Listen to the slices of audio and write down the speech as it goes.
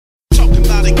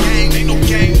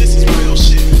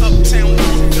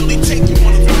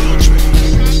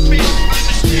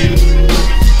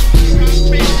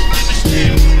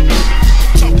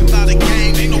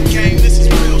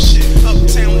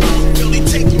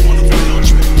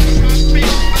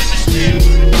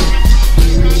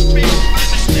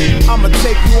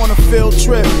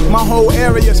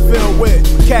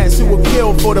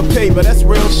neighbor, that's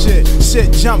real shit.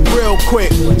 Shit jump real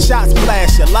quick. Shots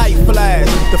flash, your life flash.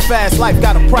 The fast life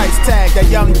got a price tag. That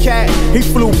young cat, he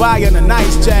flew by in a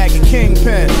nice Jag, a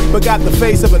kingpin, but got the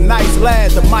face of a nice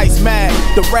lad. The mice mad,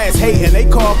 the rats hating, they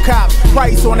call cops.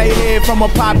 Price on their head from a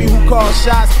poppy who calls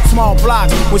shots. Small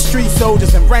blocks with street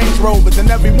soldiers and Range Rovers, and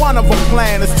every one of them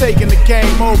plan is taking the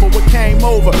game over. What came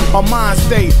over, our mind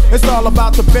state. It's all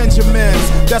about the Benjamins.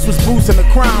 That's what's boosting the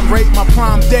crime rate. My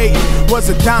prime date was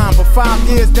a dime, but 5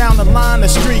 years down the line, the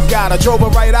street got her. Drove her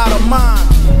right out of mine.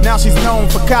 Now she's known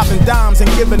for copping dimes and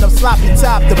giving up sloppy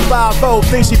top to 5-0.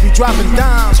 Think she be dropping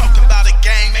dimes. Talking about a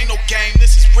game, ain't no game,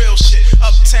 this is real shit.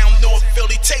 Uptown, North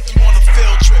Philly, take you on a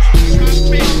field trip.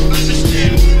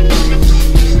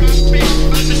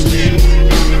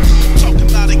 Talking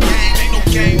about a game, ain't no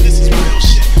game, this is real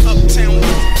shit. Uptown,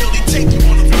 North Philly, take you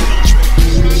on a field trip.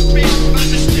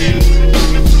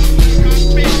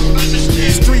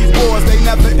 Street wars, they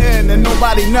never end, and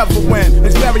nobody never win.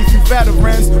 There's very few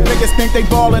veterans. Niggas think they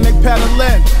ballin', they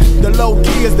peddlin'. The low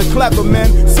key is the clever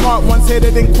men. Smart ones hit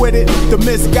it and quit it. The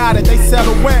misguided, they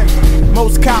settle win.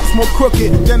 Most cops more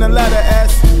crooked than a letter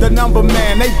S. The number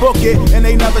man, they book it and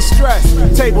they never stress.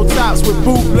 Tabletops with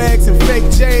bootlegs and fake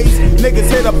J's. Niggas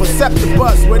hit up a scepter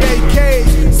bus with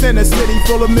AKs. Center city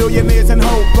full of millionaires and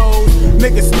hobos.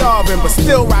 Niggas starving but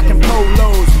still rocking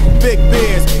polos. Big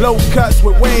beards, low cuts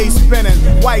with waves spinning.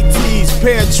 White tees,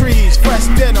 pear trees, fresh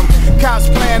denim. Cops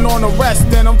plan on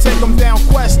arresting them. Take them down,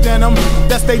 question them.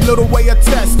 That's they little way of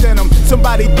testing them.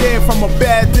 Somebody dead from a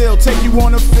bad deal. Take you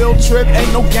on a field trip.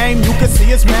 Ain't no game, you can see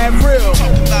it's mad real.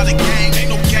 Talking about